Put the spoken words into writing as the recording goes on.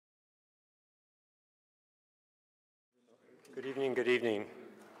Good evening, good evening.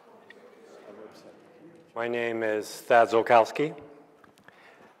 My name is Thad Zolkowski,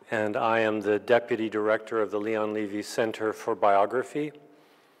 and I am the Deputy Director of the Leon Levy Center for Biography,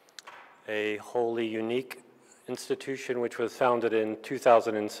 a wholly unique institution which was founded in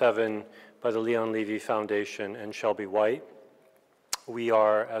 2007 by the Leon Levy Foundation and Shelby White. We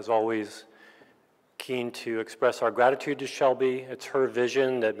are, as always, keen to express our gratitude to Shelby. It's her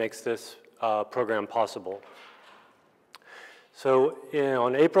vision that makes this program possible. So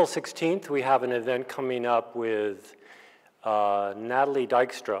on April 16th, we have an event coming up with Natalie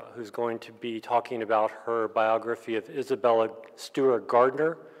Dykstra, who's going to be talking about her biography of Isabella Stewart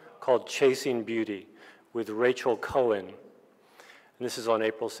Gardner called Chasing Beauty with Rachel Cohen. And this is on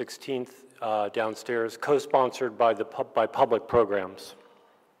April 16th downstairs, co-sponsored by Public Programs.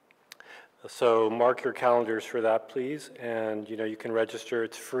 So mark your calendars for that, please. And you can register,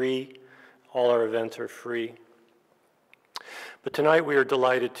 it's free. All our events are free. But tonight we are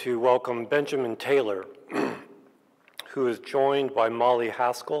delighted to welcome Benjamin Taylor, who is joined by Molly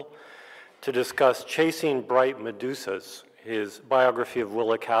Haskell to discuss Chasing Bright Medusas, his biography of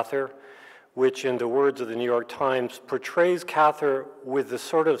Willa Cather, which, in the words of the New York Times, portrays Cather with the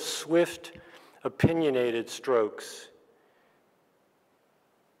sort of swift, opinionated strokes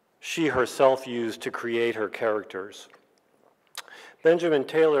she herself used to create her characters. Benjamin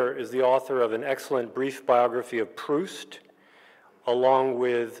Taylor is the author of an excellent brief biography of Proust, along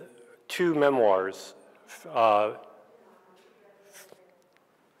with two memoirs, The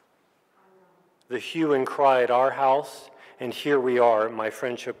Hue and Cry at Our House, and Here We Are, My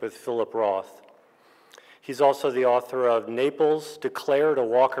Friendship with Philip Roth. He's also the author of Naples, Declared a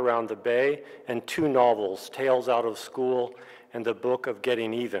Walk Around the Bay, and two novels, Tales Out of School and The Book of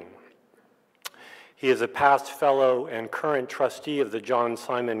Getting Even. He is a past fellow and current trustee of the John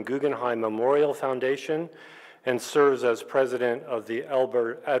Simon Guggenheim Memorial Foundation and serves as president of the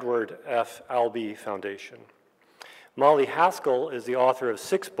Edward F. Albee Foundation. Molly Haskell is the author of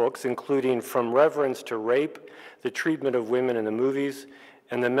 6 books, including From Reverence to Rape, The Treatment of Women in the Movies,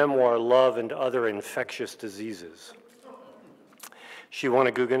 and the memoir Love and Other Infectious Diseases. She won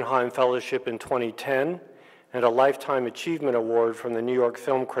a Guggenheim Fellowship in 2010 and a Lifetime Achievement Award from the New York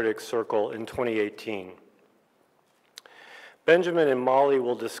Film Critics Circle in 2018. Benjamin and Molly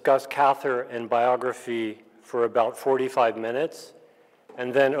will discuss Cather and biography for about 45 minutes,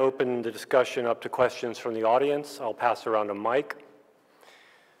 and then open the discussion up to questions from the audience. I'll pass around a mic.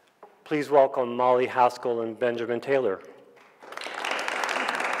 Please welcome Molly Haskell and Benjamin Taylor.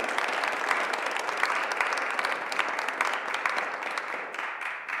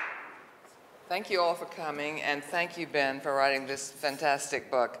 Thank you all for coming, and thank you, Ben, for writing this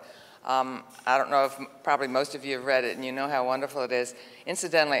fantastic book. I don't know if probably most of you have read it and you know how wonderful it is.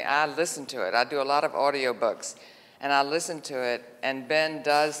 Incidentally, I listen to it. I do a lot of audiobooks, and I listen to it, and Ben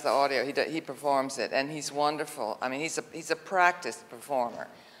does the audio. He performs it, and he's wonderful. I mean, he's a practiced performer.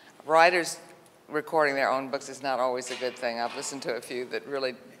 Writers recording their own books is not always a good thing. I've listened to a few that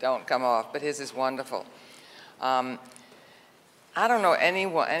really don't come off, but his is wonderful. I don't know any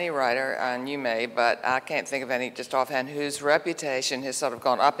writer, and you may, but I can't think of any just offhand, whose reputation has sort of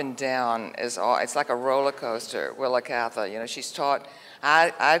gone up and down. It's like a roller coaster, Willa Cather. She's taught,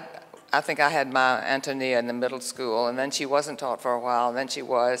 I think I had My Ántonia in the middle school, and then she wasn't taught for a while, and then she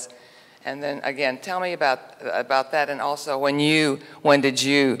was. And then again, tell me about that, and also when did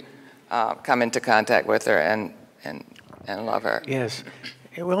you come into contact with her and love her? Yes.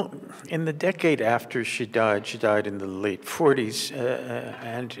 Well, in the decade after she died in the late 40s,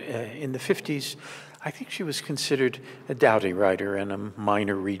 and in the 50s, I think she was considered a dowdy writer and a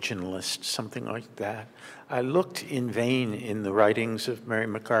minor regionalist, something like that. I looked in vain in the writings of Mary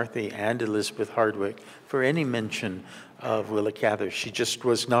McCarthy and Elizabeth Hardwick for any mention of Willa Cather. She just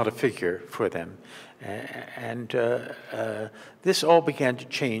was not a figure for them. And this all began to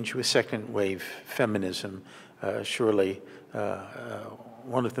change with second wave feminism, surely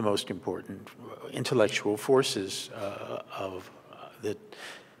one of the most important intellectual forces of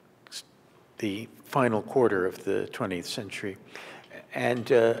the final quarter of the 20th century. And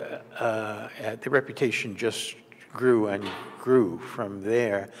the reputation just grew and grew from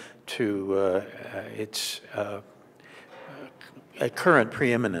there to its a current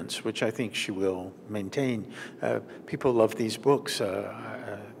preeminence, which I think she will maintain. People love these books.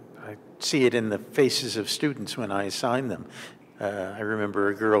 I see it in the faces of students when I assign them. I remember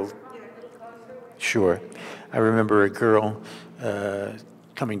a girl, sure. I remember a girl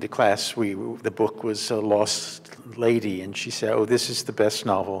coming to class, the book was Lost Lady, and she said, "Oh, this is the best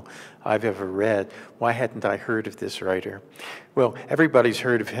novel I've ever read. Why hadn't I heard of this writer?" Well, everybody's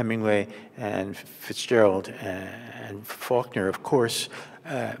heard of Hemingway and Fitzgerald and Faulkner, of course.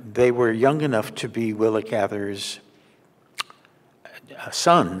 They were young enough to be Willa Cather's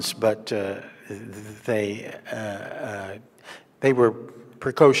sons, but they were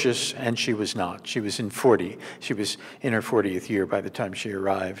precocious, and she was not. She was in her 40th year by the time she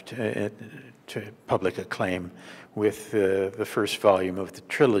arrived to public acclaim with the first volume of the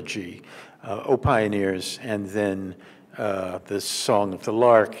trilogy, O Pioneers, and then the Song of the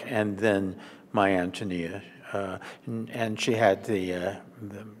Lark, and then My Ántonia. And she had the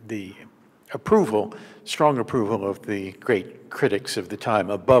approval, strong approval of the great critics of the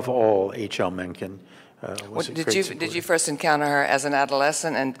time, above all H.L. Mencken. Did you first encounter her as an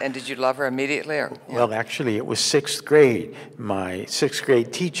adolescent, and did you love her immediately? Or, yeah. Well, actually, it was 6th grade. My 6th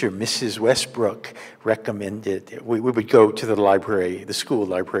grade teacher, Mrs. Westbrook, recommended, we would go to the library, the school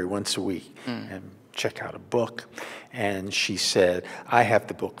library, once a week and check out a book. And she said, "I have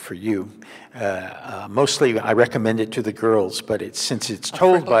the book for you." Mostly I recommend it to the girls, but since it's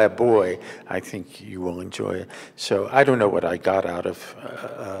told by a boy, I think you will enjoy it. So I don't know what I got out of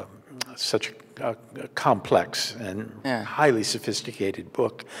such a complex and highly sophisticated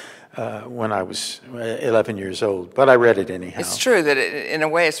book when I was 11 years old, but I read it anyhow. It's true that in a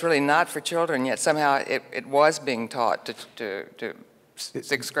way it's really not for children, yet somehow it was being taught to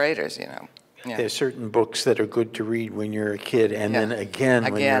 6th graders, you know. Yeah. There's certain books that are good to read when you're a kid, and then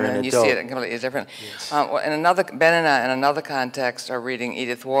again when you're an adult. And you see it completely different. Yes. Ben and I, in another context, are reading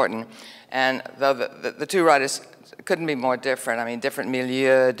Edith Wharton, and though the two writers couldn't be more different. I mean, different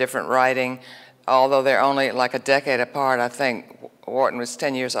milieu, different writing, although they're only like a decade apart. I think Wharton was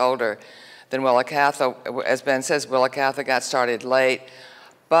 10 years older than Willa Cather. As Ben says, Willa Cather got started late.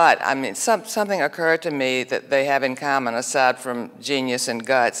 But, I mean, something occurred to me that they have in common, aside from genius and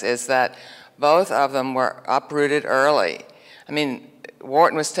guts, is that both of them were uprooted early. I mean,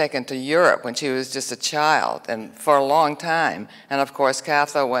 Wharton was taken to Europe when she was just a child, and for a long time. And of course,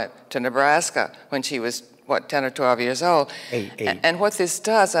 Cather went to Nebraska when she was, what, 10 or 12 years old. Eight. And what this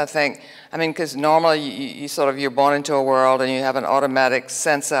does, I think, I mean, because normally you're born into a world and you have an automatic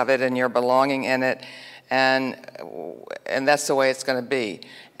sense of it and you're belonging in it, and that's the way it's going to be.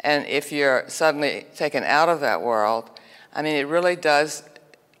 And if you're suddenly taken out of that world, I mean, it really does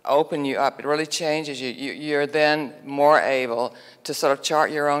open you up. It really changes you. You're then more able to sort of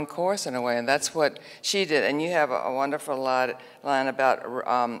chart your own course in a way, and that's what she did. And you have a wonderful line about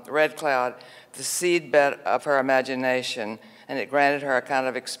Red Cloud, the seedbed of her imagination, and it granted her a kind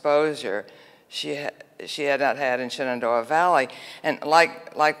of exposure she had not had in Shenandoah Valley. And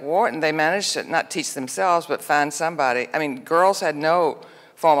like Wharton, they managed to not teach themselves, but find somebody. I mean, girls had no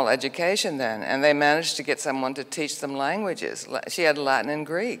formal education then, and they managed to get someone to teach them languages. She had Latin and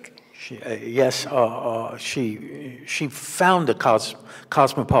Greek. Yes, she found a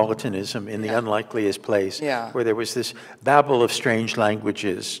cosmopolitanism in the unlikeliest place, where there was this babble of strange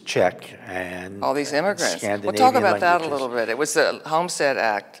languages, Czech and all these immigrants. Scandinavian Well, talk about languages. that a little bit. It was the Homestead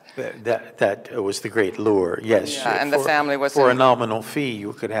Act. That was the great lure, yes. Yeah, and the family was for a nominal fee,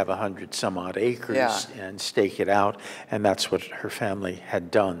 you could have 100-some-odd acres and stake it out, and that's what her family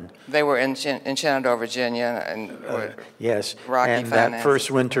had done. They were in Shenandoah, Virginia, and yes, rocky and finance. that first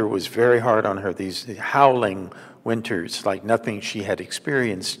winter was very hard on her. These howling winters, like nothing she had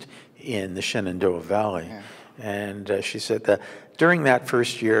experienced in the Shenandoah Valley. Yeah. And she said that during that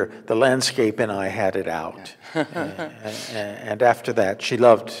first year, the landscape and I had it out. And after that, she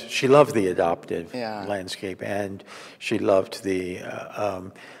loved the adoptive landscape, and she loved the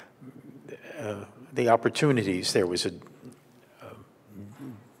opportunities. There was a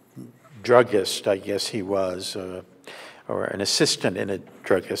druggist, I guess he was, or an assistant in a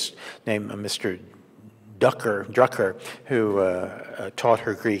druggist named Mr. Drucker, who taught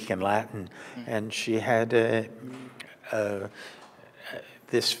her Greek and Latin, and she had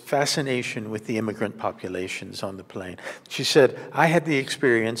this fascination with the immigrant populations on the plain. She said, I had the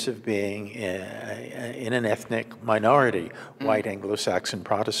experience of being in an ethnic minority, white Anglo-Saxon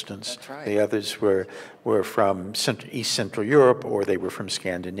Protestants. That's right. The others were from East Central Europe, or they were from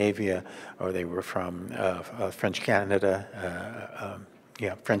Scandinavia, or they were from French Canada,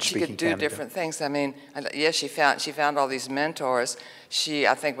 French-speaking Canada. She could do different things. I mean, yes, she found all these mentors. She,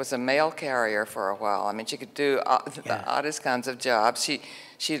 I think, was a mail carrier for a while. I mean, she could do the oddest kinds of jobs. She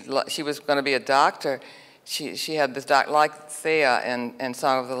was going to be a doctor. She had this like Thea in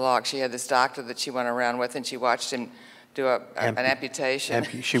Song of the Lark. She had this doctor that she went around with, and she watched him do an amputation.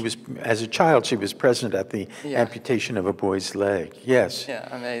 She was, as a child, she was present at the amputation of a boy's leg. Yes. Yeah,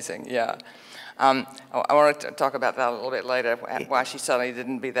 amazing. Yeah. I want to talk about that a little bit later, why she suddenly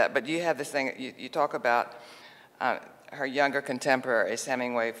didn't be that. But you have this thing, you talk about her younger contemporaries,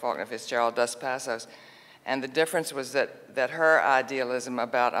 Hemingway, Faulkner, Fitzgerald, Dos Passos, and the difference was that her idealism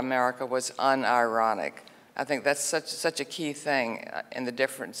about America was unironic. I think that's such a key thing in the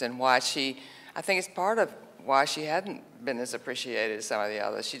difference in why I think it's part of why she hadn't been as appreciated as some of the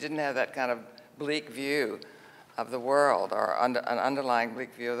others. She didn't have that kind of bleak view of the world, or an underlying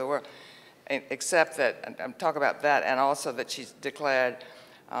bleak view of the world, except that, I'm talking about that, and also that she's declared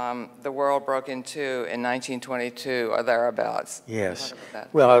the world broke in two in 1922 or thereabouts. Yes.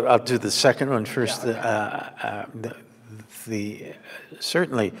 Well, I'll do the second one first. Yeah, okay.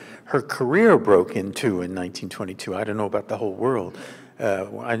 Certainly, her career broke in two in 1922. I don't know about the whole world.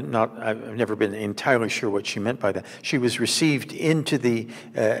 I've never been entirely sure what she meant by that. She was received into the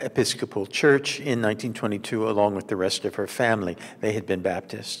Episcopal Church in 1922 along with the rest of her family. They had been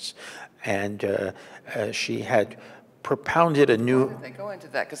Baptists. And she had propounded a new... Why did they go into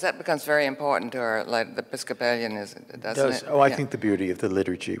that? Because that becomes very important to her, like the Episcopalianism, doesn't it? Oh, I think the beauty of the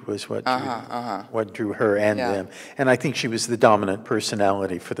liturgy was what drew her and them. And I think she was the dominant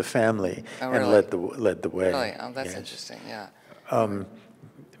personality for the family and led the way. Really? Oh, that's interesting, yeah.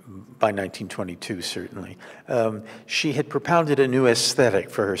 By 1922, certainly. She had propounded a new aesthetic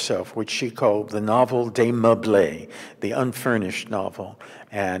for herself, which she called the novel démeublé, the unfurnished novel.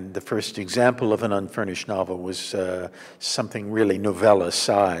 And the first example of an unfurnished novel was something really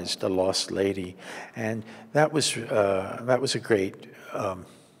novella-sized, A Lost Lady. And that was a great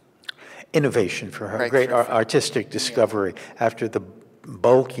innovation for her, a great artistic discovery after the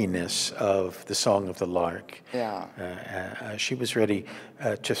bulkiness of the Song of the Lark. Yeah. She was ready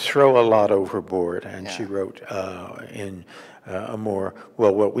to throw a lot overboard, and she wrote in a more,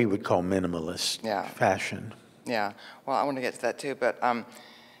 well, what we would call minimalist fashion. Yeah. Well, I want to get to that too, but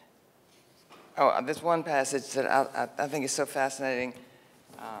there's one passage that I think is so fascinating.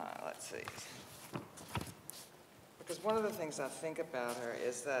 Let's see. Because one of the things I think about her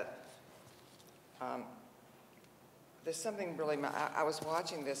is that there's something really, I was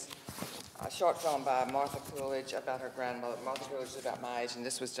watching this short film by Martha Coolidge about her grandmother. Martha Coolidge is about my age, and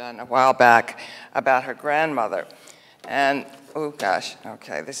this was done a while back about her grandmother. And, oh gosh,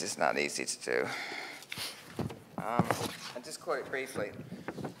 okay, this is not easy to do. I'll just quote it briefly.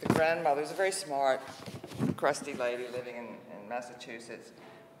 The grandmother is a very smart, crusty lady living in Massachusetts,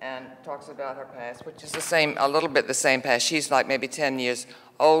 and talks about her past, which is the same, a little bit the same past. She's like maybe 10 years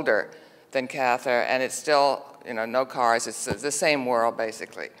older than Cather, and it's still, you know, no cars. It's the same world,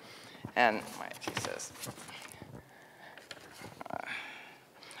 basically. And she says,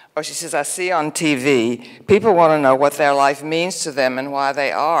 she says, I see on TV, people want to know what their life means to them and why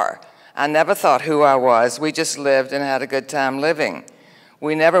they are. I never thought who I was. We just lived and had a good time living.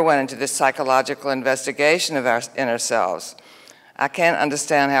 We never went into this psychological investigation of our inner selves. I can't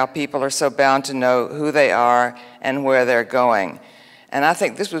understand how people are so bound to know who they are and where they're going. And I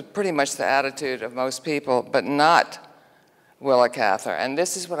think this was pretty much the attitude of most people, but not Willa Cather. And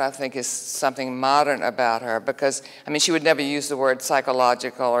this is what I think is something modern about her, because, I mean, she would never use the word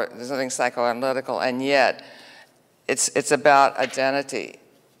psychological or there's nothing psychoanalytical, and yet it's about identity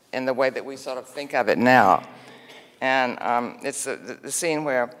in the way that we sort of think of it now. And it's the scene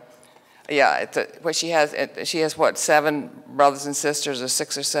where, where she has what, 7 brothers and sisters, or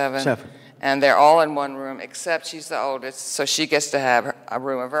 6 or 7? 7. And they're all in one room, except she's the oldest, so she gets to have a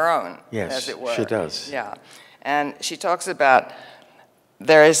room of her own, as it were. Yes, she does. Yeah. And she talks about,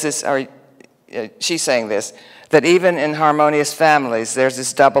 there is this, or she's saying this, that even in harmonious families, there's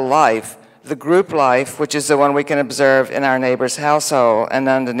this double life, the group life, which is the one we can observe in our neighbor's household, and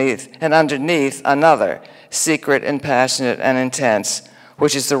underneath another, secret and passionate and intense,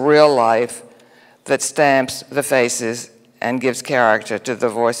 which is the real life that stamps the faces and gives character to the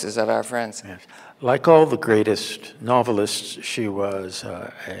voices of our friends. Yes. Like all the greatest novelists, she was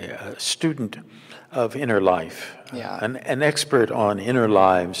a student of inner life, an expert on inner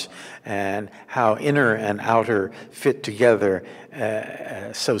lives and how inner and outer fit together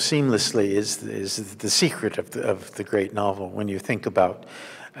so seamlessly is the secret of the great novel. When you think about,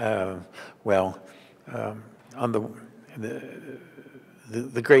 on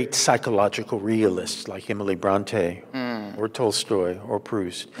the great psychological realists like Emily Bronte or Tolstoy or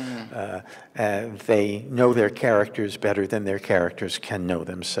Proust, they know their characters better than their characters can know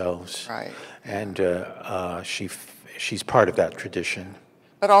themselves. Right. And she's part of that tradition.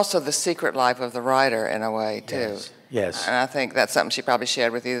 But also the secret life of the writer in a way, too. Yes. And I think that's something she probably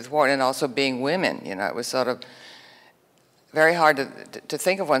shared with Edith Wharton, and also being women. You know, it was sort of, very hard to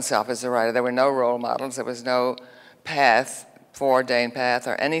think of oneself as a writer. There were no role models. There was no path, foreordained path,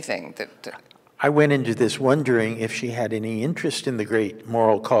 or anything. I went into this wondering if she had any interest in the great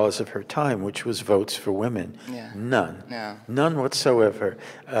moral cause of her time, which was votes for women. Yeah. None. No. None whatsoever.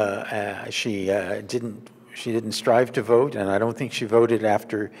 She didn't strive to vote, and I don't think she voted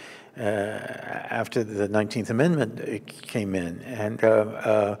after the 19th Amendment came in. And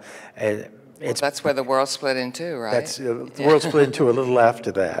that's where the world split in two, right? The world split into a little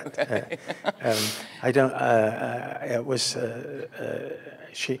after that. Okay. I don't. It was.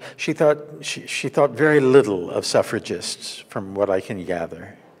 She thought very little of suffragists, from what I can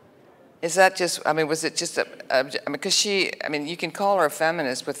gather. Is that just? I mean, was it just because you can call her a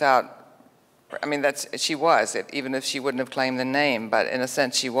feminist without. I mean, she was, even if she wouldn't have claimed the name, but in a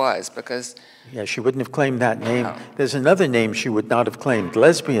sense she was, because... Yeah, she wouldn't have claimed that name. No. There's another name she would not have claimed,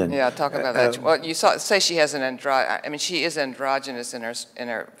 lesbian. Yeah, talk about that. Well, you say she has an she is androgynous in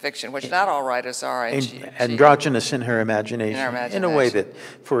her fiction, which not all writers are. Androgynous in her imagination. In a way that,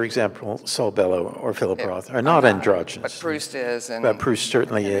 for example, Saul Bellow or Philip Roth are not androgynous. But Proust is. But Proust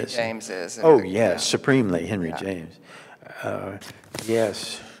certainly Henry is. James is. Oh, yes, supremely Henry James.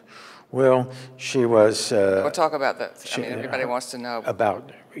 Yes. Well, she was... we'll talk about that. Everybody wants to know.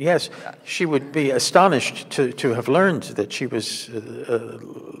 Yes, she would be astonished to have learned that she was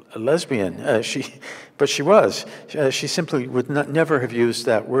a lesbian. But she was. She simply would never have used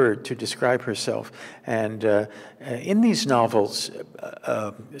that word to describe herself. And in these novels,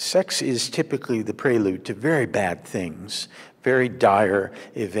 sex is typically the prelude to very bad things. Very dire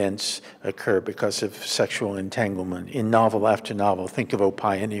events occur because of sexual entanglement. In novel after novel, think of O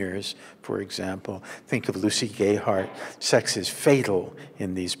Pioneers, for example. Think of Lucy Gayheart. Sex is fatal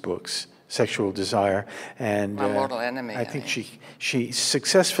in these books, sexual desire. And My Mortal Enemy. I think she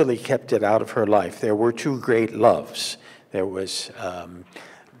successfully kept it out of her life. There were two great loves. There was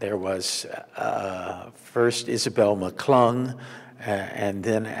first Isabel McClung, and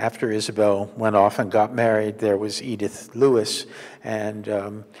then after Isabel went off and got married, there was Edith Lewis.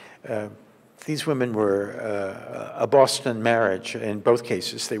 And these women were a Boston marriage. In both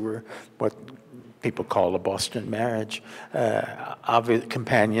cases, they were what people call a Boston marriage,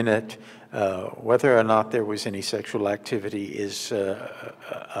 companionate. Whether or not there was any sexual activity is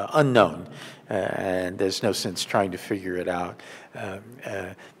unknown, and there's no sense trying to figure it out.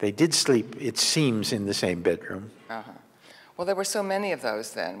 They did sleep, it seems, in the same bedroom. Uh-huh. Well, there were so many of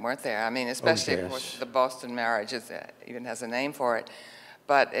those then, weren't there? I mean, especially, of course, the Boston marriage even has a name for it.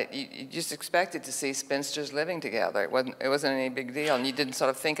 But you just expected to see spinsters living together. It wasn't any big deal, and you didn't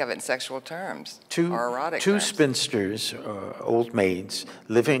sort of think of it in sexual terms or erotic terms. Two spinsters, old maids,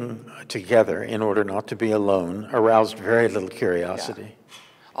 living together in order not to be alone aroused very little curiosity. Yeah.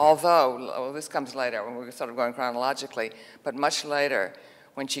 Although, well, this comes later, when we're sort of going chronologically, but much later,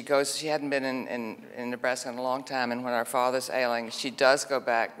 when she hadn't been in Nebraska in a long time, and when her father's ailing, she does go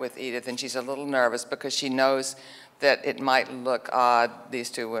back with Edith, and she's a little nervous because she knows that it might look odd, these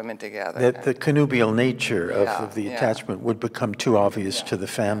two women together. That the connubial nature of the attachment would become too obvious to the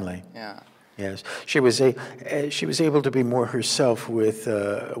family. Yeah. Yes, she was able to be more herself with,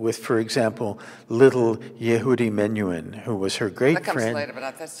 for example, little Yehudi Menuhin, who was her great friend. That comes later,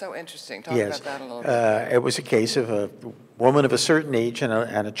 but that's so interesting. Talk about that a little bit. It was a case of a woman of a certain age and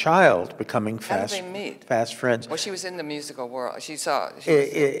a child becoming fast friends. Well, she was in the musical world. Isabel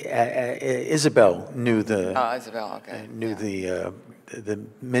knew the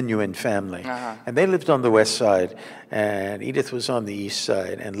Menuhin family. And they lived on the west side, and Edith was on the east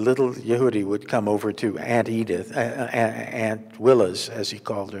side, and little Yehudi would come over to Aunt Edith, Aunt Willa's, as he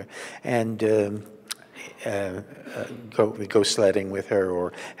called her, and go sledding with her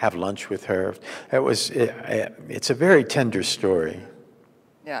or have lunch with her. It's a very tender story.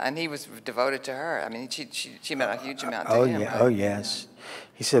 Yeah, and he was devoted to her. I mean, she meant a huge amount to him. Yeah, right? Oh, yes.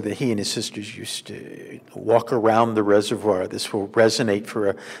 He said that he and his sisters used to walk around the reservoir. This will resonate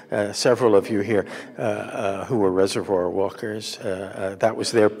for several of you here who were reservoir walkers. That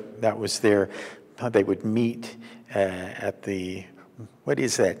was their. They would meet at the. What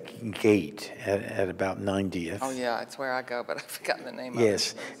is that gate at about 90th? Oh yeah, it's where I go, but I've forgotten the name.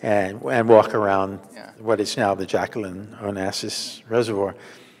 Yes, and walk around what is now the Jacqueline Onassis Reservoir.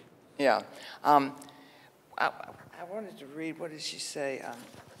 Yeah. I wanted to read, what did she say?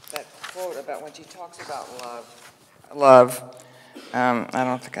 That quote about when she talks about love. I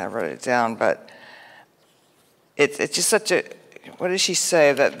don't think I wrote it down, but it's just such a. What does she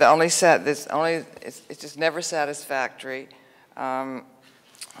say? That it's just never satisfactory. Do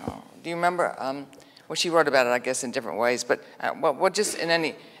you remember? Well, she wrote about it, I guess, in different ways. But just in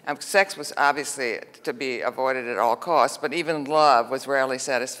any, Sex was obviously to be avoided at all costs, but even love was rarely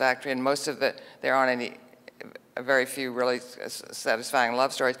satisfactory, and there aren't any, very few really satisfying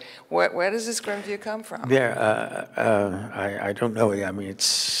love stories. Where does this grim view come from? There, I don't know. I mean, it's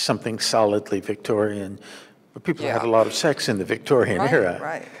something solidly Victorian, but people had a lot of sex in the Victorian era.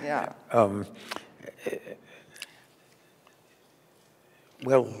 Right, yeah.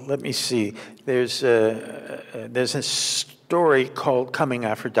 Well, let me see. There's a story called Coming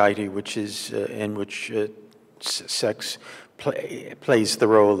Aphrodite, which is in which sex plays the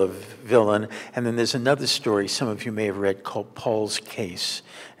role of villain. And then there's another story some of you may have read called Paul's Case.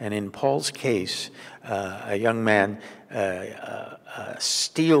 And in Paul's Case, a young man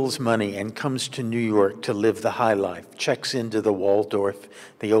steals money and comes to New York to live the high life, checks into the Waldorf,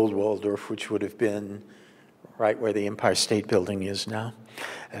 the old Waldorf, which would have been right where the Empire State Building is now.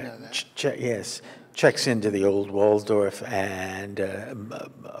 Yes, checks into the old Waldorf and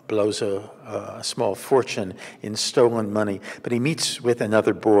blows a small fortune in stolen money. But he meets with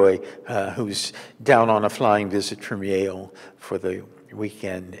another boy who's down on a flying visit from Yale for the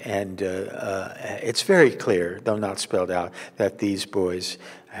weekend. And it's very clear, though not spelled out, that these boys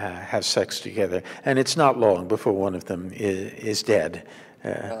have sex together. And it's not long before one of them is dead.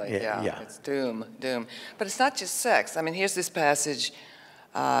 Really, yeah, it's doom. But it's not just sex. I mean, here's this passage.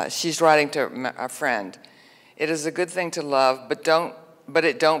 She's writing to a friend. It is a good thing to love, but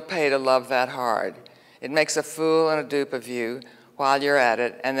it don't pay to love that hard. It makes a fool and a dupe of you while you're at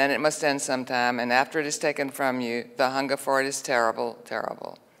it, and then it must end sometime, and after it is taken from you, the hunger for it is terrible,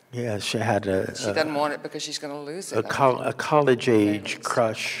 terrible. Yeah, she had she doesn't want it because she's going to lose it. A college-age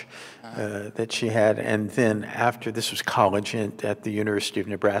crush that she had, and then after, this was college at the University of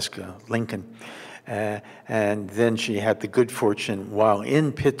Nebraska, Lincoln, and then she had the good fortune, while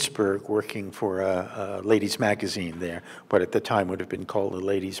in Pittsburgh, working for a ladies' magazine there, what at the time would have been called a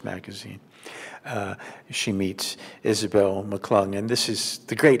ladies' magazine. She meets Isabel McClung, and this is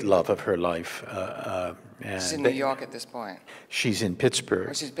the great love of her life. She's in New York at this point. She's in Pittsburgh.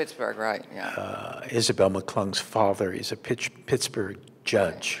 Oh, she's in Pittsburgh, right, yeah. Isabel McClung's father is a Pittsburgh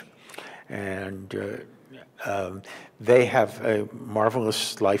judge. And they have a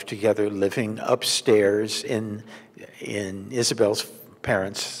marvelous life together, living upstairs in Isabel's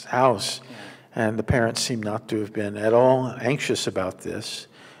parents' house. Yeah. And the parents seem not to have been at all anxious about this.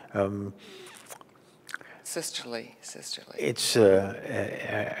 Sisterly. It's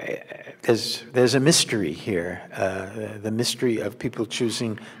there's a mystery here, the mystery of people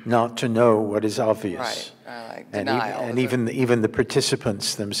choosing not to know what is obvious, right? Like denial, and even the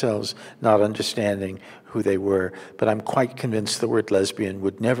participants themselves not understanding who they were. But I'm quite convinced the word lesbian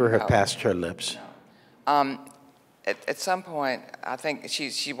would never have passed her lips. No. At some point, I think she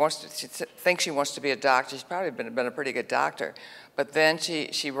thinks she wants to be a doctor. She's probably been a pretty good doctor, but then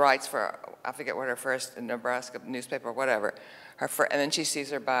she writes for, I forget what her first Nebraska newspaper or whatever, and then she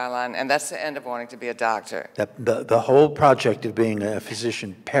sees her byline, and that's the end of wanting to be a doctor. The whole project of being a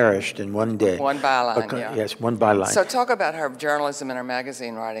physician perished in one day. One byline, yeah. Yes, one byline. So talk about her journalism and her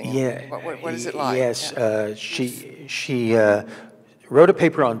magazine writing. Yeah. What is it like? Yes, she wrote a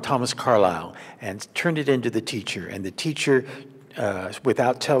paper on Thomas Carlyle and turned it into the Teacher, and the Teacher,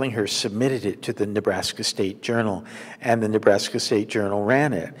 without telling her, submitted it to the Nebraska State Journal, and the Nebraska State Journal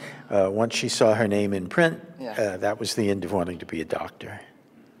ran it. Once she saw her name in print, that was the end of wanting to be a doctor.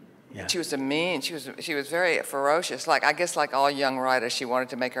 Yeah. She was she was very ferocious. I guess like all young writers, she wanted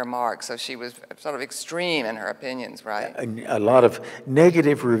to make her mark, so she was sort of extreme in her opinions, right? A lot of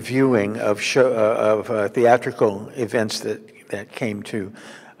negative reviewing of theatrical events that came to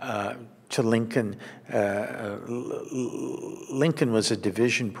Lincoln. Lincoln was a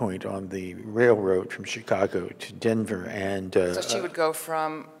division point on the railroad from Chicago to Denver, and so she would go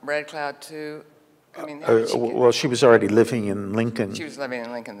from Red Cloud to. I mean, well, she was already living in Lincoln. She was living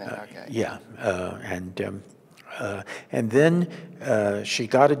in Lincoln then. Okay. Yeah, and then she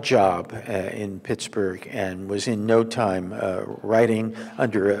got a job in Pittsburgh and was in no time writing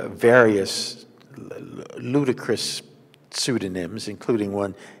under various ludicrous pseudonyms, including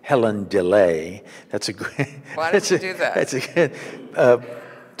one Helen DeLay. That's a great. Why did you do that? That's a good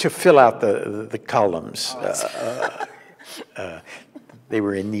to fill out the columns. They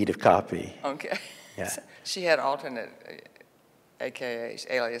were in need of copy. Okay. Yeah. She had alternate AKAs,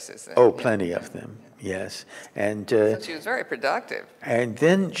 aliases. Then. Oh, plenty of them. Yes, and So she was very productive. and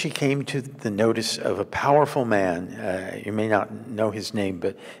then she came to the notice of a powerful man. You may not know his name,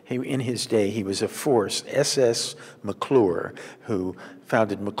 but in his day he was a force, S.S. McClure, who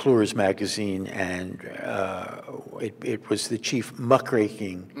founded McClure's magazine, and it was the chief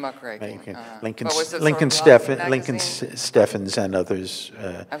muckraking. Lincoln Steffens and others.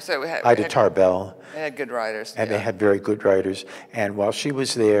 I'm sorry, Ida Tarbell. They had good writers. And they had very good writers. And while she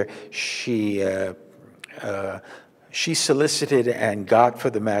was there, she solicited and got for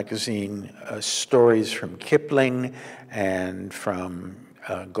the magazine stories from Kipling and from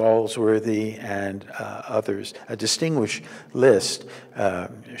Galsworthy and others, a distinguished list.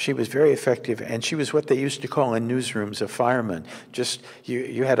 She was very effective, and she was what they used to call in newsrooms a fireman. Just,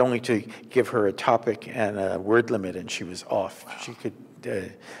 you had only to give her a topic and a word limit, and she was off. Wow. She could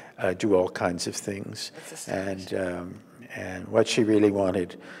do all kinds of things. And what she really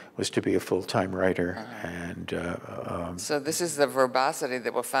wanted was to be a full-time writer. And so this is the verbosity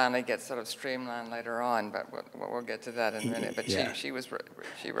that will finally get sort of streamlined later on, but we'll get to that in a minute. But yeah. she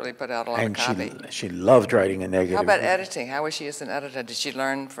really put out a lot of copy. She loved writing a negative. How about editing? How was she as an editor? Did she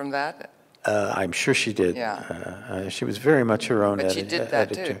learn from that? I'm sure she did. Yeah. She was very much her own editor. But she did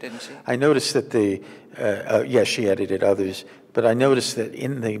that too, didn't she? I noticed that yes, she edited others, but I noticed that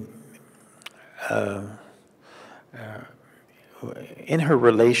in her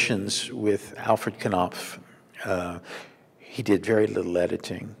relations with Alfred Knopf, he did very little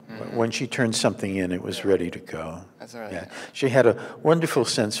editing. Mm-hmm. When she turned something in, it was ready to go. That's right. Yeah. She had a wonderful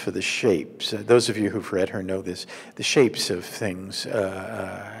sense for the shapes. Those of you who've read her know this. The shapes of things,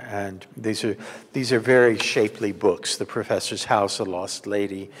 and these are very shapely books. The Professor's House, A Lost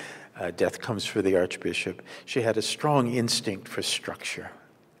Lady, Death Comes for the Archbishop. She had a strong instinct for structure.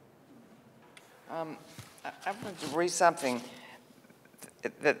 I want to read something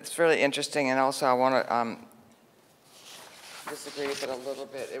that's really interesting, and also I want to disagree with it a little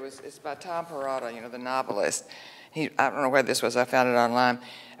bit. It's by Tom Perrotta, the novelist. I don't know where this was. I found it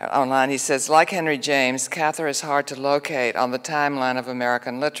online. He says, like Henry James, Cather is hard to locate on the timeline of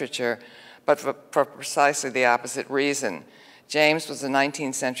American literature, but for precisely the opposite reason. James was a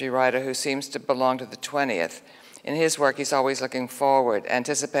 19th century writer who seems to belong to the 20th. In his work, he's always looking forward,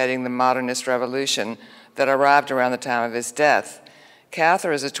 anticipating the modernist revolution that arrived around the time of his death.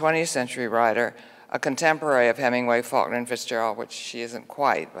 Cather is a 20th century writer, a contemporary of Hemingway, Faulkner, and Fitzgerald, which she isn't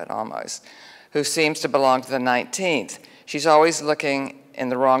quite, but almost, who seems to belong to the 19th. She's always looking in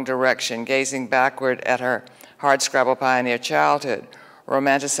the wrong direction, gazing backward at her hardscrabble pioneer childhood,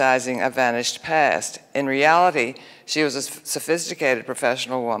 romanticizing a vanished past. In reality, she was a sophisticated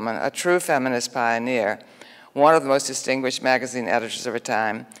professional woman, a true feminist pioneer, one of the most distinguished magazine editors of her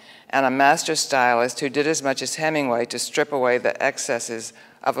time, and a master stylist who did as much as Hemingway to strip away the excesses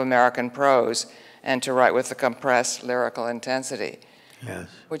of American prose and to write with a compressed lyrical intensity. Yes.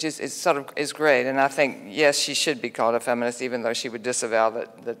 Which is great, and I think, yes, she should be called a feminist, even though she would disavow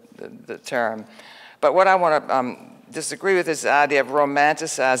the term. But what I want to disagree with is the idea of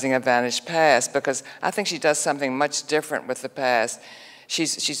romanticizing a vanished past, because I think she does something much different with the past.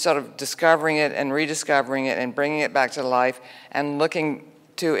 She's sort of discovering it and rediscovering it and bringing it back to life and looking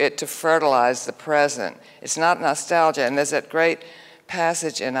to it to fertilize the present. It's not nostalgia, and there's that great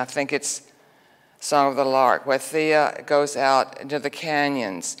passage, and I think it's Song of the Lark, where Thea goes out into the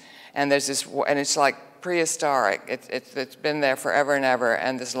canyons, and there's this, and it's like prehistoric. It's been there forever and ever,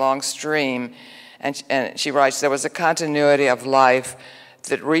 and this long stream, and she writes, there was a continuity of life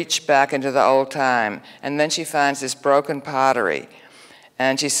that reached back into the old time, and then she finds this broken pottery,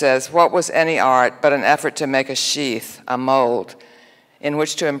 and she says, what was any art but an effort to make a sheath, a mold, in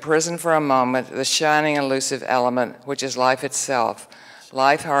which to imprison for a moment the shining elusive element which is life itself,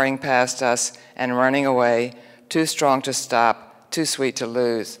 life hurrying past us and running away, too strong to stop, too sweet to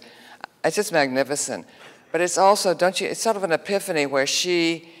lose. It's just magnificent. But it's also, it's sort of an epiphany where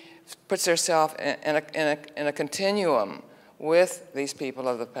she puts herself in a continuum with these people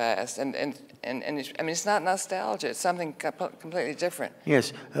of the past. And it's not nostalgia, it's something completely different.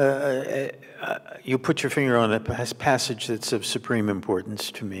 Yes, you put your finger on a passage that's of supreme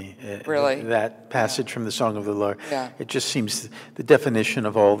importance to me. Really? That passage from the Song of the Lark. Yeah. It just seems the definition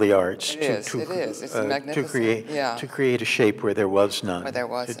of all the arts. It is. It's magnificent. To create a shape where there was none. Where there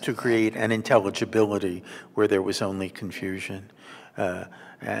wasn't. To create an intelligibility where there was only confusion.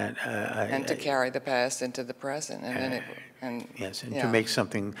 And to carry the past into the present. Yes, and to make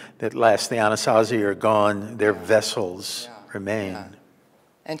something that lasts. The Anasazi are gone, their vessels remain. Yeah.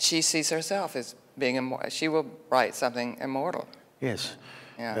 And she sees herself as being immortal. She will write something immortal. Yes.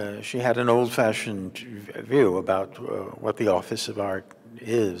 Yeah. She had an old-fashioned view about what the office of art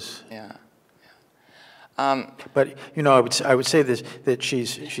is. Yeah. But you know, I would say this, that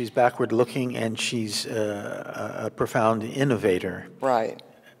she's backward looking, and she's a profound innovator. Right.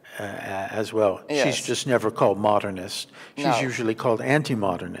 As well. Yes. She's just never called modernist. She's No. usually called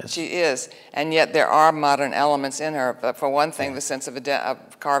anti-modernist. She is, and yet there are modern elements in her. But for one thing, the sense of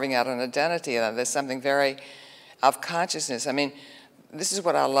carving out an identity, there's something very of consciousness. I mean, this is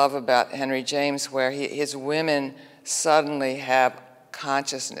what I love about Henry James, where his women suddenly have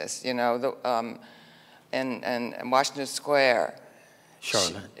consciousness. You know, in Washington Square,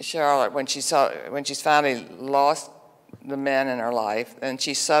 Charlotte, when she's finally lost the men in her life, and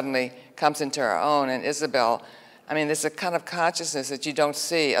she suddenly comes into her own. And Isabel, I mean, there's a kind of consciousness that you don't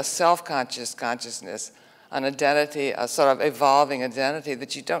see, a self-conscious consciousness, an identity, a sort of evolving identity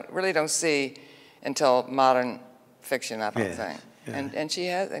that you really don't see until modern fiction, I don't think.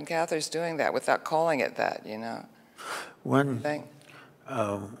 Yeah. And Cather's doing that without calling it that, you know. One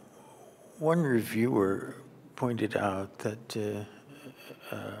reviewer pointed out that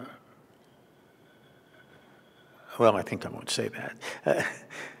well, I think I won't say that.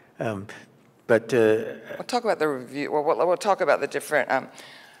 We'll talk about the review. We'll talk about the different.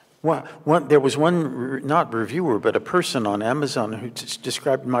 There was one, not reviewer, but a person on Amazon who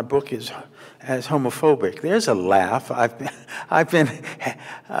described my book as homophobic. There's a laugh. I've been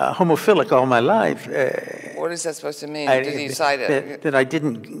homophilic all my life. What is that supposed to mean? Did you cite it? That I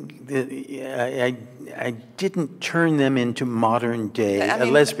didn't turn them into modern day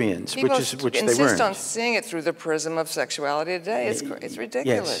lesbians, which they weren't. People insist on seeing it through the prism of sexuality today. It's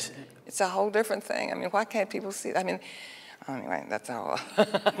ridiculous. Yes. It's a whole different thing. I mean, why can't people see? I mean, anyway, that's how. I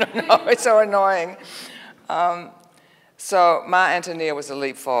don't know. It's so annoying. So My Ántonia was a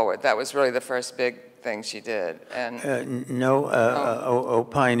leap forward. That was really the first big thing she did. And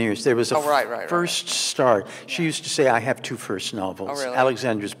Pioneers. There was a first right. start. She used to say, I have two first novels, really?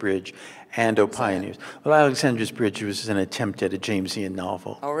 Alexandra's Bridge and Pioneers. Well, Alexandra's Bridge was an attempt at a Jamesian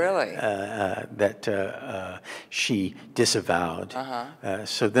novel. Oh, really? That she disavowed.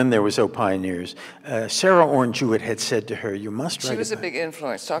 So then there was Pioneers. Sarah Orne Jewett had said to her, you must write. She was a big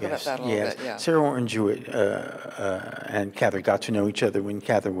influence. Talk about that a little bit. Yeah. Sarah Orne Jewett and Cather got to know each other when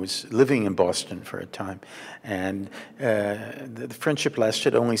Cather was living in Boston for a time. And the friendship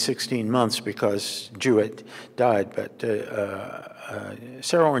lasted only 16 months because Jewett died. But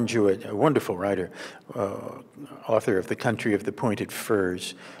Sarah Orne Jewett, a wonderful writer, author of The Country of the Pointed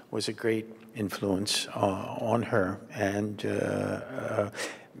Firs, was a great influence on her. And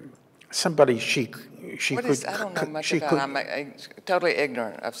somebody I don't know much about. I'm totally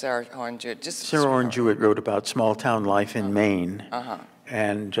ignorant of Sarah Orne Jewett. Sarah Orne Jewett wrote about small-town life in Maine.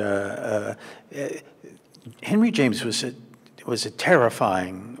 And Henry James was a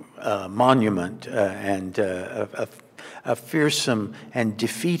terrifying monument and a fearsome and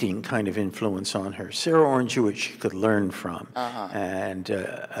defeating kind of influence on her. Sarah Orne Jewett she could learn from. And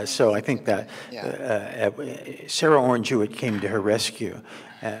so I think that Sarah Orne Jewett came to her rescue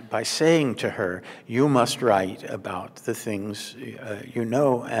by saying to her, you must write about the things you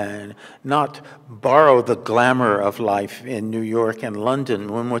know and not borrow the glamour of life in New York and London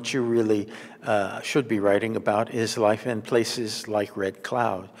when what you really should be writing about is life in places like Red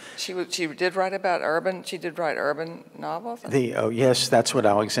Cloud. She did write about urban. She did write urban novels. Yes, that's what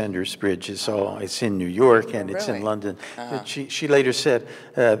Alexandra's Bridge is all. It's in New York and it's in London. She later said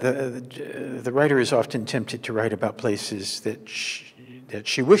the writer is often tempted to write about places that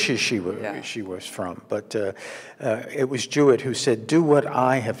she wishes she was from, but it was Jewett who said, "Do what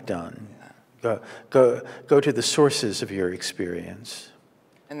I have done. Go to the sources of your experience."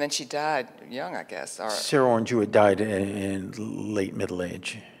 And then she died young, I guess. Sarah Orne Jewett died in late middle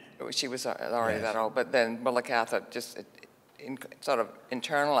age. She was already that old, but then Willa Cather just sort of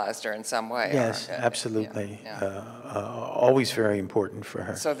internalized her in some way. Yes, absolutely. Always very important for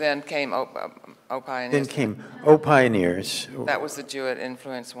her. So then came Pioneers. Then came Pioneers. That was the Jewett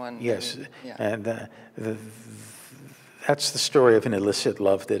influence one. Yes, and that's the story of an illicit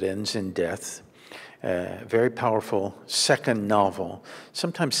love that ends in death. Very powerful second novel.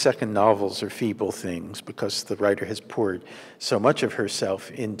 Sometimes second novels are feeble things because the writer has poured so much of herself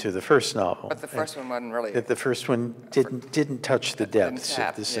into the first novel. But the first one wasn't really. The first one didn't touch the depths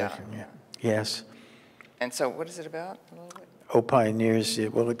of the second. Yes. And so, what is it about? A little bit? Pioneers.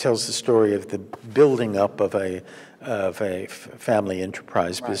 Well, it tells the story of the building up of a family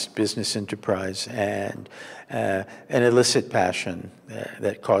enterprise, business enterprise, and an illicit passion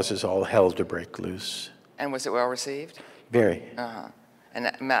that causes all hell to break loose. And was it well received? Very.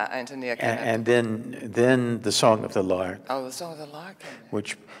 And My Ántonia came and then the Song of the Lark. Oh, the Song of the Lark.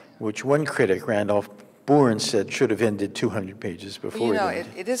 Which one critic, Randolph Bourne, said should have ended 200 pages before. Well,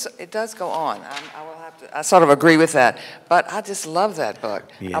 it does go on. I will have I sort of agree with that, but I just love that book.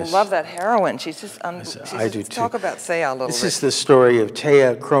 Yes. I love that heroine. She's just, I do talk too. about Thea a little bit. This is the story of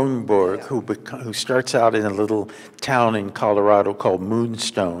Thea Kronborg, who starts out in a little town in Colorado called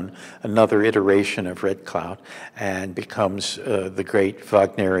Moonstone, another iteration of Red Cloud, and becomes the great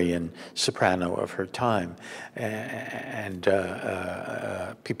Wagnerian soprano of her time. And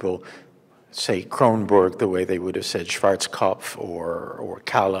people say Kronborg the way they would have said Schwarzkopf or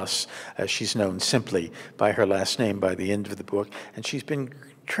Callas. She's known simply by her last name by the end of the book, and she's been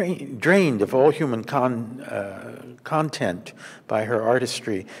drained of all human content by her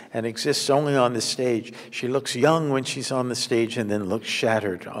artistry and exists only on the stage. She looks young when she's on the stage and then looks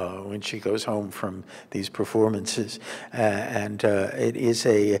shattered when she goes home from these performances. It is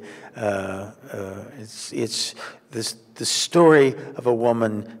it's the story of a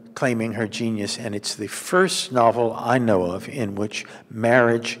woman claiming her genius, and it's the first novel I know of in which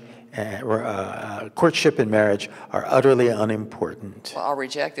marriage, courtship and marriage are utterly unimportant. Well, are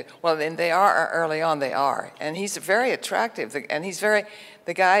rejected. Well, then they are early on. They are, and he's very attractive, and he's very.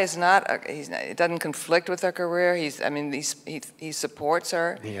 The guy is not. It doesn't conflict with her career. He supports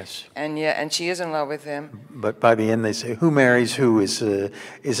her. Yes. And she is in love with him. But by the end, they say, "Who marries who is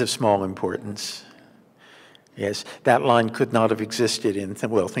of small importance." Yes, that line could not have existed in,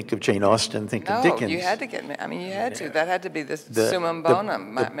 well, think of Jane Austen, think of Dickens. No, you had to you had to. That had to be the summum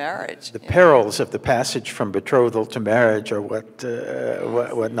bonum, marriage. The perils of the passage from betrothal to marriage are what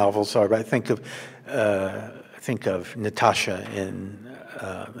novels are. I think of Natasha in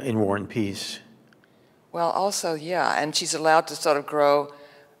War and Peace. Well, also, yeah, and she's allowed to sort of grow,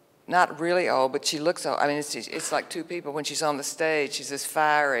 not really old, but she looks old. I mean, it's like two people. When she's on the stage, she's this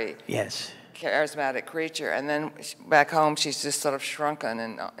fiery. Yes. Charismatic creature, and then back home she's just sort of shrunken,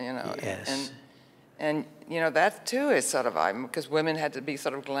 and yes. and that too is sort of because women had to be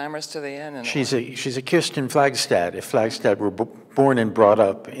sort of glamorous to the end. And she's a Kirsten Flagstad. If Flagstad were born and brought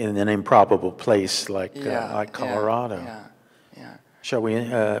up in an improbable place like Colorado. Yeah. Shall we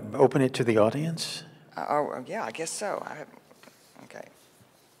open it to the audience? Yeah, I guess so. Okay.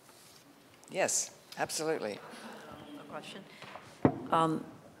 Yes, absolutely. A question.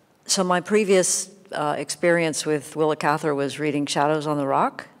 So my previous experience with Willa Cather was reading Shadows on the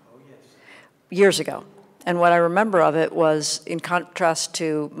Rock years ago. And what I remember of it was, in contrast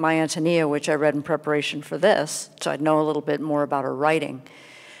to My Ántonia, which I read in preparation for this, so I'd know a little bit more about her writing.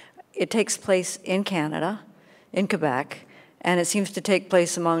 It takes place in Canada, in Quebec, and it seems to take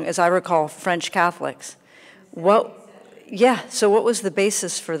place among, as I recall, French Catholics. So what was the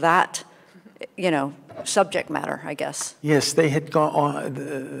basis for that, subject matter, I guess? Yes, they had gone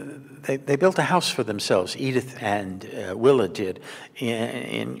on, they built a house for themselves, Edith and Willa did,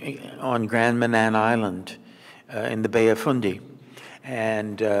 on Grand Manan Island in the Bay of Fundy.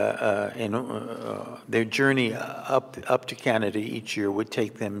 And their journey up to Canada each year would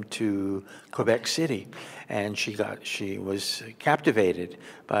take them to Quebec City. And she was captivated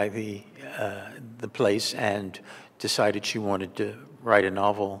by the place and decided she wanted to write a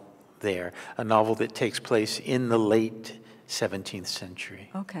novel there, a novel that takes place in the late 17th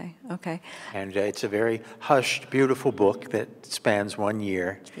century. Okay. And it's a very hushed, beautiful book that spans 1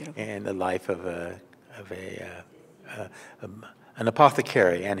 year in the life of an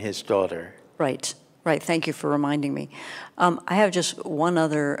apothecary and his daughter. Right. Thank you for reminding me. I have just one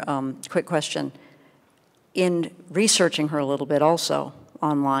other quick question. In researching her a little bit also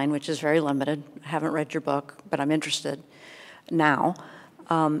online, which is very limited, I haven't read your book, but I'm interested now.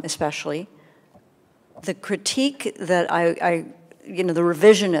 Especially, the critique that the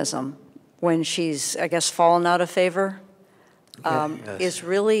revisionism when she's, I guess, fallen out of favor, is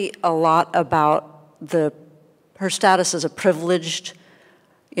really a lot about her status as a privileged,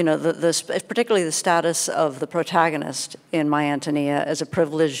 particularly the status of the protagonist in My Ántonia as a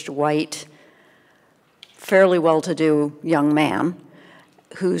privileged white, fairly well-to-do young man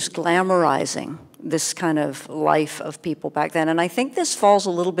who's glamorizing this kind of life of people back then. And I think this falls a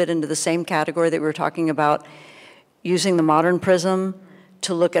little bit into the same category that we were talking about, using the modern prism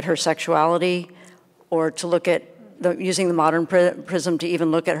to look at her sexuality, or to look at using the modern prism to even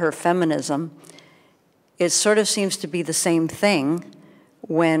look at her feminism. It sort of seems to be the same thing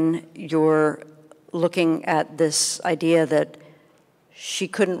when you're looking at this idea that she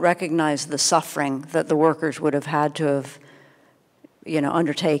couldn't recognize the suffering that the workers would have had to have,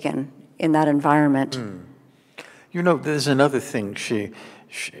 undertaken in that environment. There's another thing.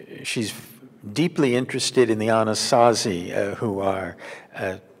 She's deeply interested in the Anasazi, who are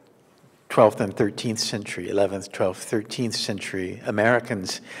 12th and 13th century, 11th, 12th, 13th century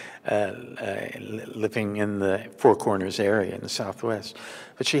Americans living in the Four Corners area in the Southwest.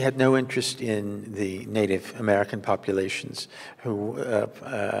 But she had no interest in the Native American populations who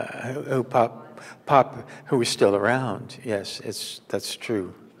were still around. Yes, that's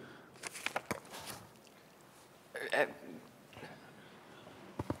true.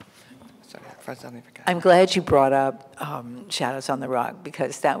 I'm glad you brought up Shadows on the Rock,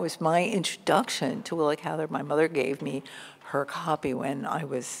 because that was my introduction to Willa Cather. My mother gave me her copy when I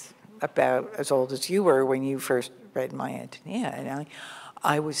was about as old as you were when you first read My Ántonia, and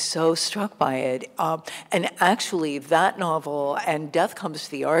I was so struck by it. And actually, that novel and Death Comes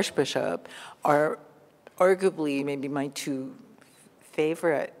to the Archbishop are arguably maybe my two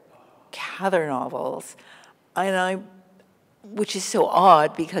favorite Cather novels, and which is so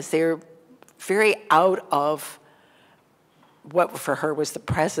odd because they're very out of what for her was the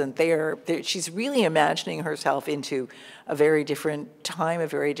present. She's really imagining herself into a very different time, a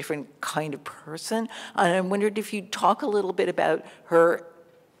very different kind of person. And I wondered if you'd talk a little bit about her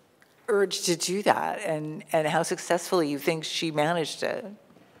urge to do that and how successfully you think she managed it.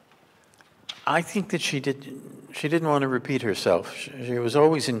 I think that she didn't want to repeat herself. She was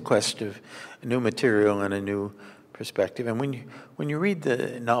always in quest of new material and a new perspective. And when you read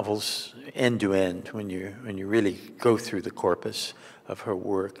the novels end to end, when you really go through the corpus of her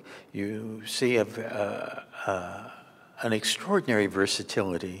work, you see an extraordinary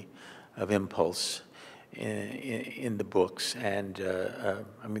versatility of impulse in the books. And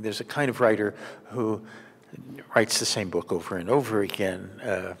I mean, there's a kind of writer who writes the same book over and over again.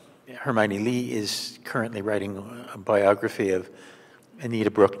 Hermione Lee is currently writing a biography of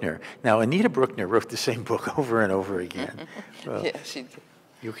Anita Brookner. Now, Anita Brookner wrote the same book over and over again. Well, Yeah, she did.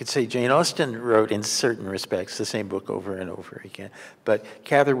 you could say Jane Austen wrote, in certain respects, the same book over and over again. But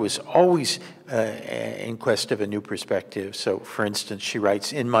Cather was always in quest of a new perspective. So, for instance, she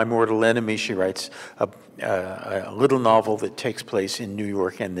writes, in My Mortal Enemy, she writes a little novel that takes place in New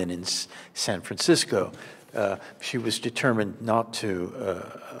York and then in San Francisco. She was determined not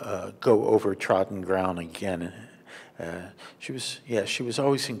to go over trodden ground again. She was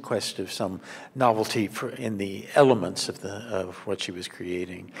always in quest of some novelty in the elements of what she was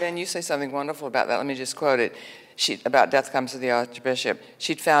creating. Ben, you say something wonderful about that. Let me just quote it. About Death Comes to the Archbishop.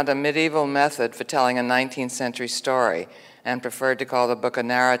 She'd found a medieval method for telling a 19th century story and preferred to call the book a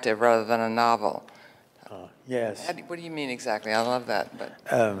narrative rather than a novel. Yes. What do you mean exactly? I love that.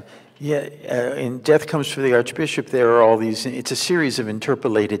 But in Death Comes for the Archbishop, there are all these, it's a series of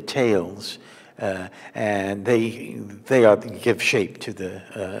interpolated tales. And they give shape to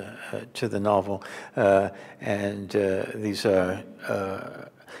the novel, and these are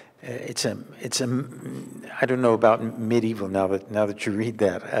it's a I don't know about medieval now that you read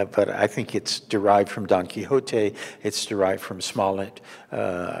that, but I think it's derived from Don Quixote. It's derived from Smollett.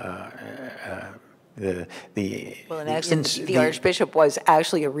 The Archbishop was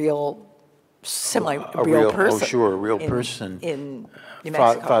actually a real semi-real person. Oh, sure, a real person. In New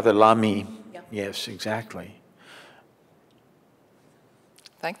Mexico. Father Lamy. Yes, exactly.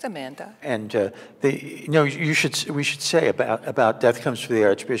 thanks, Amanda. And we should say about Death Comes for the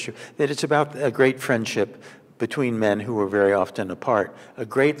Archbishop that it's about a great friendship between men who were very often apart, a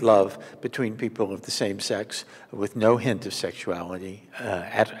great love between people of the same sex with no hint of sexuality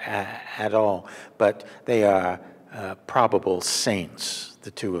at all. But they are probable saints,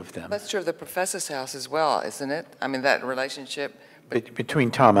 the two of them. That's true of the professor's house as well, isn't it? I mean, that relationship. Between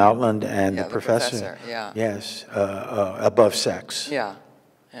Tom Outland and Yeah, the professor. Yeah. Yes, above sex. Yeah.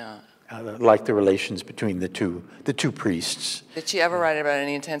 Like the relations between the two priests. Did she ever write about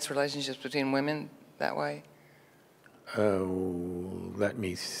any intense relationships between women that way? Oh, let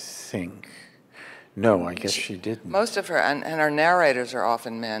me think. No, I guess she didn't. Most of her, and her narrators are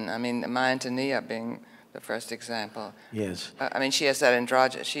often men. I mean, My Ántonia being the first example. Yes. I mean, she has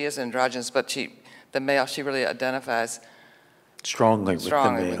that she is androgynous, but the male, she really identifies strongly with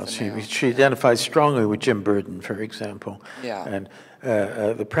the male. She identifies strongly with Jim Burden, for example. Yeah. And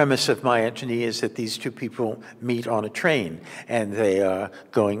the premise of My Ántonia is that these two people meet on a train, and they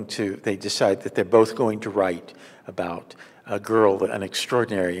decide that they're both going to write about a girl, an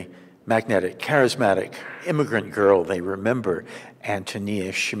extraordinary, magnetic, charismatic immigrant girl they remember,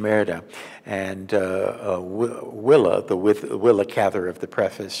 Ántonia Shimerda. And Willa Cather of the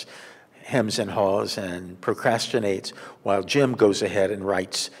preface, hems and haws and procrastinates, while Jim goes ahead and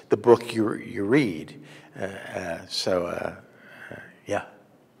writes the book you read. Yeah.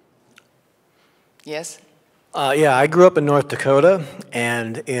 Yes? Yeah, I grew up in North Dakota,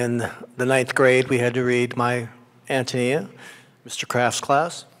 and in the 9th grade, we had to read My Ántonia, Mr. Kraft's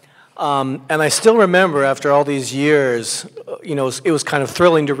class. And I still remember after all these years, you know, it was kind of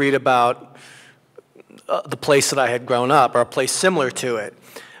thrilling to read about the place that I had grown up, or a place similar to it.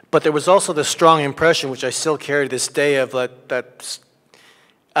 But there was also this strong impression, which I still carry to this day, of that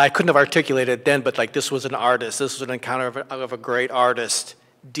I couldn't have articulated it then, but like this was an artist. This was an encounter of a great artist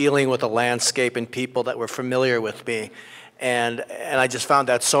dealing with a landscape and people that were familiar with me. And I just found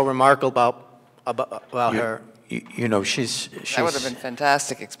that so remarkable about her. You know, she's that would have been a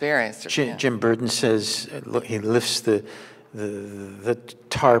fantastic experience. Jim Burton says, look, he lifts the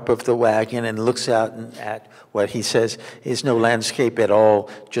tarp of the wagon and looks out at what he says is no landscape at all,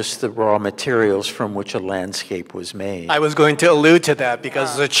 just the raw materials from which a landscape was made. I was going to allude to that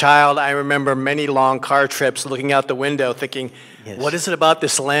because as a child, I remember many long car trips looking out the window thinking, yes, what is it about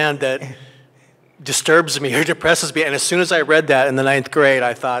this land that disturbs me or depresses me? And as soon as I read that in the 9th grade,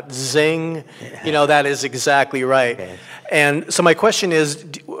 I thought, zing, you know, that is exactly right. Okay. And so my question is,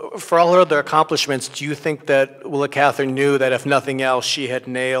 for all her other accomplishments, do you think that Willa Cather knew that if nothing else, she had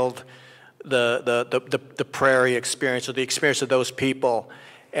nailed the prairie experience, or the experience of those people,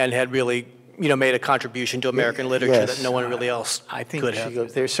 and had really, you know, made a contribution to American literature that no one really else I think could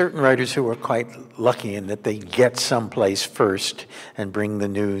have? There are certain writers who are quite lucky in that they get someplace first and bring the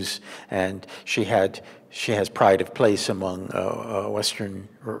news, and she has pride of place among Western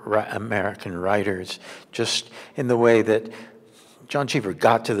American writers, just in the way that John Cheever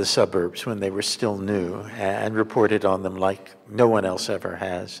got to the suburbs when they were still new and reported on them like no one else ever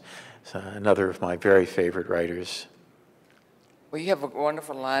has. So another of my very favorite writers. Well, you have a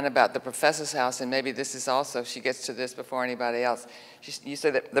wonderful line about the professor's house, and maybe this is also, she gets to this before anybody else. You say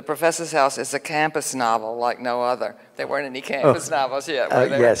that the professor's house is a campus novel like no other. There weren't any campus novels yet, were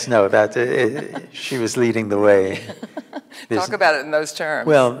there? Yes, no, she was leading the way. Talk about it in those terms.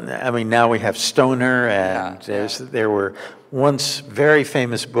 Well, I mean, now we have Stoner, and there were once very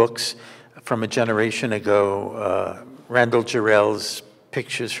famous books from a generation ago, Randall Jarrell's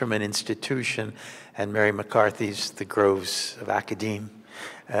Pictures from an Institution, and Mary McCarthy's The Groves of Academe.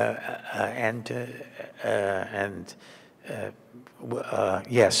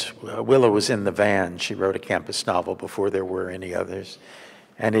 Yes, Willa was in the van. She wrote a campus novel before there were any others.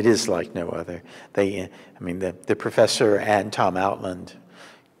 And it is like no other. The professor and Tom Outland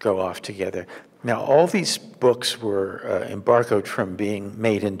go off together. Now, all these books were embargoed from being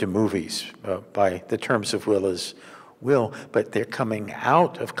made into movies by the terms of Willa's will, but they're coming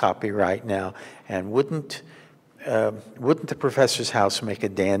out of copyright now. And wouldn't the Professor's House make a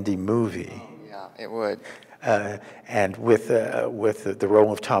dandy movie? Yeah, it would. And with the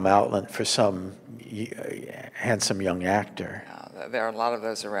role of Tom Outland for some handsome young actor. There are a lot of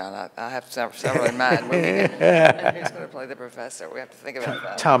those around. I have several in mind. And who's going to play the professor? We have to think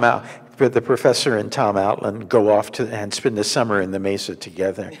about that. The professor and Tom Outland go off and spend the summer in the Mesa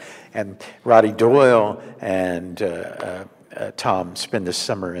together. And Roddy Doyle and Tom spend the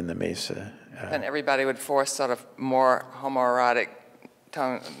summer in the Mesa. And everybody would force sort of more homoerotic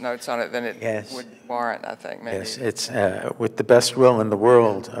tone notes on it than it would warrant, I think, maybe. Yes, it's with the best will in the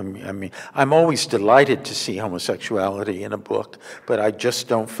world. I mean, I'm always delighted to see homosexuality in a book, but I just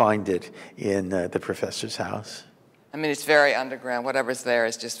don't find it in The Professor's House. I mean, it's very underground. Whatever's there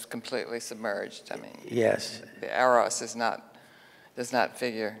is just completely submerged. I mean, yes, the eros does not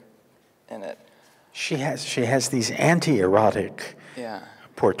figure in it. She has these anti-erotic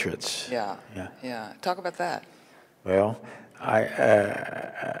portraits. Yeah. Talk about that. Well,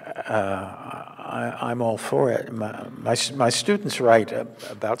 I'm all for it. My students write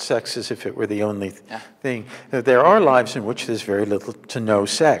about sex as if it were the only thing. There are lives in which there's very little to no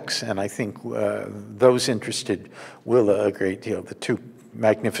sex, and I think those interested Willa a great deal. The two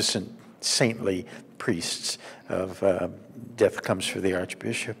magnificent saintly priests of Death Comes for the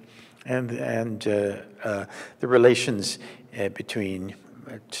Archbishop, and the relations between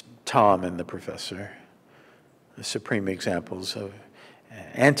Tom and the professor. The supreme examples of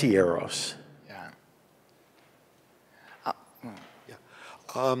anti-eros.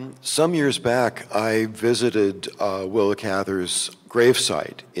 Some years back, I visited Willa Cather's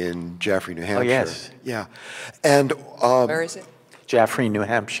gravesite in Jaffrey, New Hampshire. Oh, yes. Yeah. And where is it? Jaffrey, New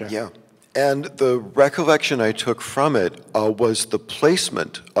Hampshire. Yeah. And the recollection I took from it was the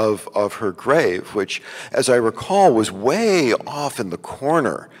placement of her grave, which, as I recall, was way off in the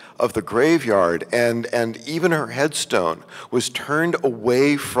corner of the graveyard, and even her headstone was turned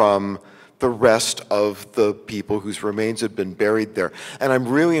away from the rest of the people whose remains had been buried there. And I'm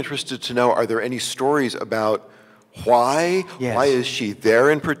really interested to know, are there any stories about Why? Yes. Why is she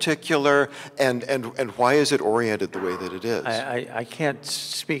there in particular? And why is it oriented the way that it is? I can't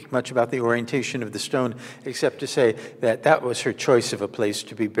speak much about the orientation of the stone, except to say that that was her choice of a place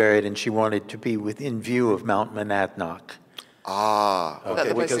to be buried, and she wanted to be within view of Mount Monadnock. Ah, Is that okay,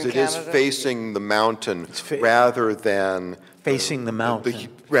 the place because in it is Canada? facing the mountain rather than Facing the mountain.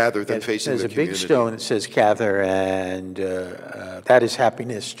 rather than facing the There's a community. big stone that says Cather, and that is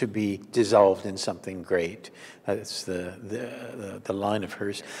happiness to be dissolved in something great. That's the line of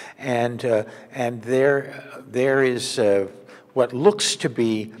hers. And there is what looks to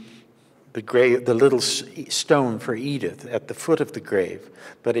be the little stone for Edith at the foot of the grave.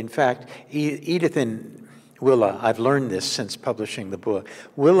 But in fact, Edith and Willa, I've learned this since publishing the book,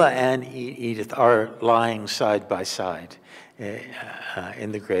 Willa and Edith are lying side by side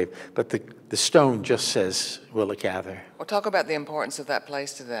in the grave, but the stone just says Willa Cather. Well, talk about the importance of that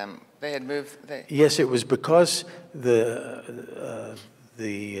place to them. They had moved. Yes, it was because the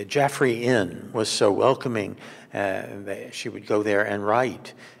Jaffrey Inn was so welcoming. She would go there and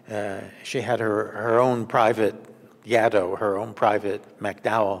write. She had her own private Yaddo, her own private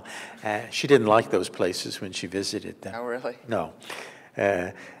MacDowell. She didn't like those places when she visited them. Oh, really? No.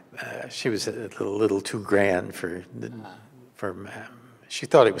 She was a little too grand for she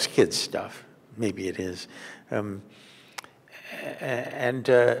thought it was kids' stuff. Maybe it is.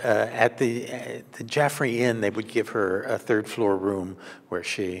 At the Jaffrey Inn, they would give her a third-floor room where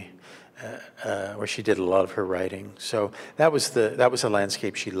she did a lot of her writing. So that was a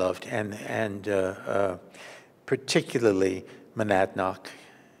landscape she loved, and particularly Monadnock,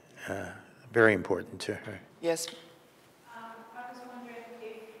 very important to her. Yes. I was wondering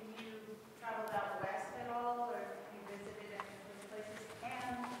if you traveled out west at all, or if you visited any of those places,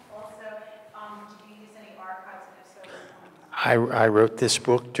 and also, did you use any archives, and if so, I wrote this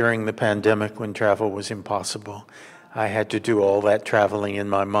book during the pandemic when travel was impossible. I had to do all that traveling in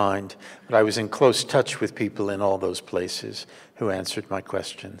my mind, but I was in close touch with people in all those places who answered my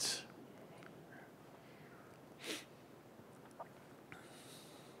questions.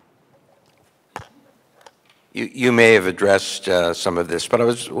 You may have addressed some of this, but I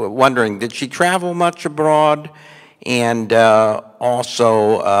was wondering, did she travel much abroad? And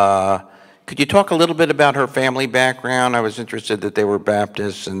also, could you talk a little bit about her family background? I was interested that they were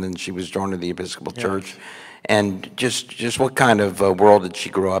Baptists, and then she was drawn to the Episcopal Church. And just what kind of world did she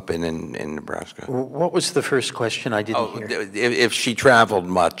grow up in Nebraska? What was the first question? I didn't hear. If she traveled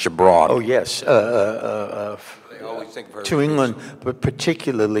much abroad. Oh, yes. To England, but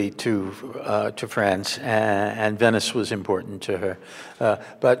particularly to France, and Venice was important to her.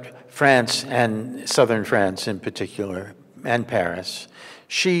 But France, and southern France in particular, and Paris.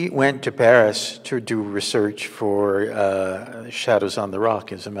 She went to Paris to do research for Shadows on the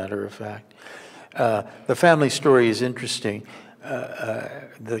Rock, as a matter of fact. The family story is interesting.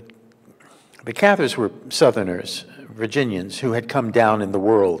 The Cathers were Southerners, Virginians, who had come down in the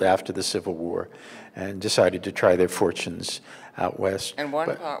world after the Civil War and decided to try their fortunes out west. And one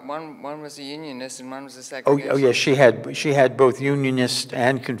was a Unionist and one was a segregationist. Oh yeah, she had both Unionist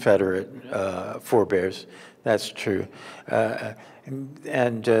and Confederate forebears. That's true. I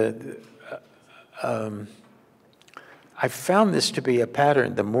found this to be a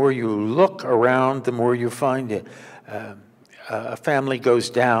pattern. The more you look around, the more you find it. A family goes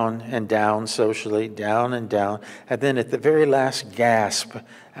down and down socially, down and down, and then at the very last gasp,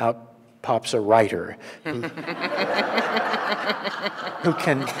 out pops a writer who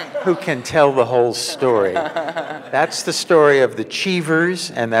can tell the whole story. That's the story of the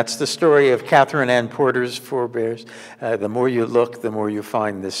Cheevers, and that's the story of Catherine Ann Porter's forebears. The more you look, the more you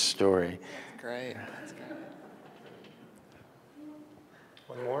find this story. Great. That's great.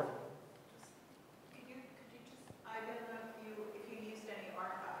 One more? I don't know if you used any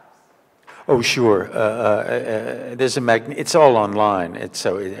archives. Oh, sure. There's a it's all online. It's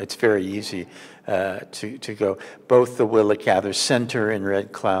very easy to go. Both the Willa Cather Center in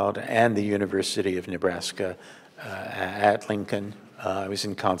Red Cloud and the University of Nebraska at Lincoln. I was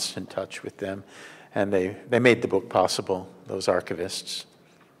in constant touch with them, and they made the book possible. Those archivists,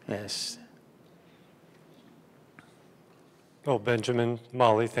 yes. Well, Benjamin,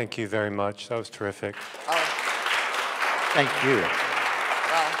 Molly, thank you very much. That was terrific. Thank you.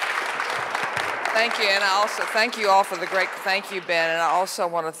 Well, thank you, and I also thank you all for the great. Thank you, Ben, and I also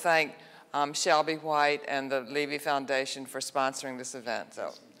want to thank Shelby White and the Levy Foundation for sponsoring this event.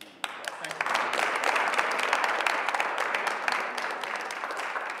 So.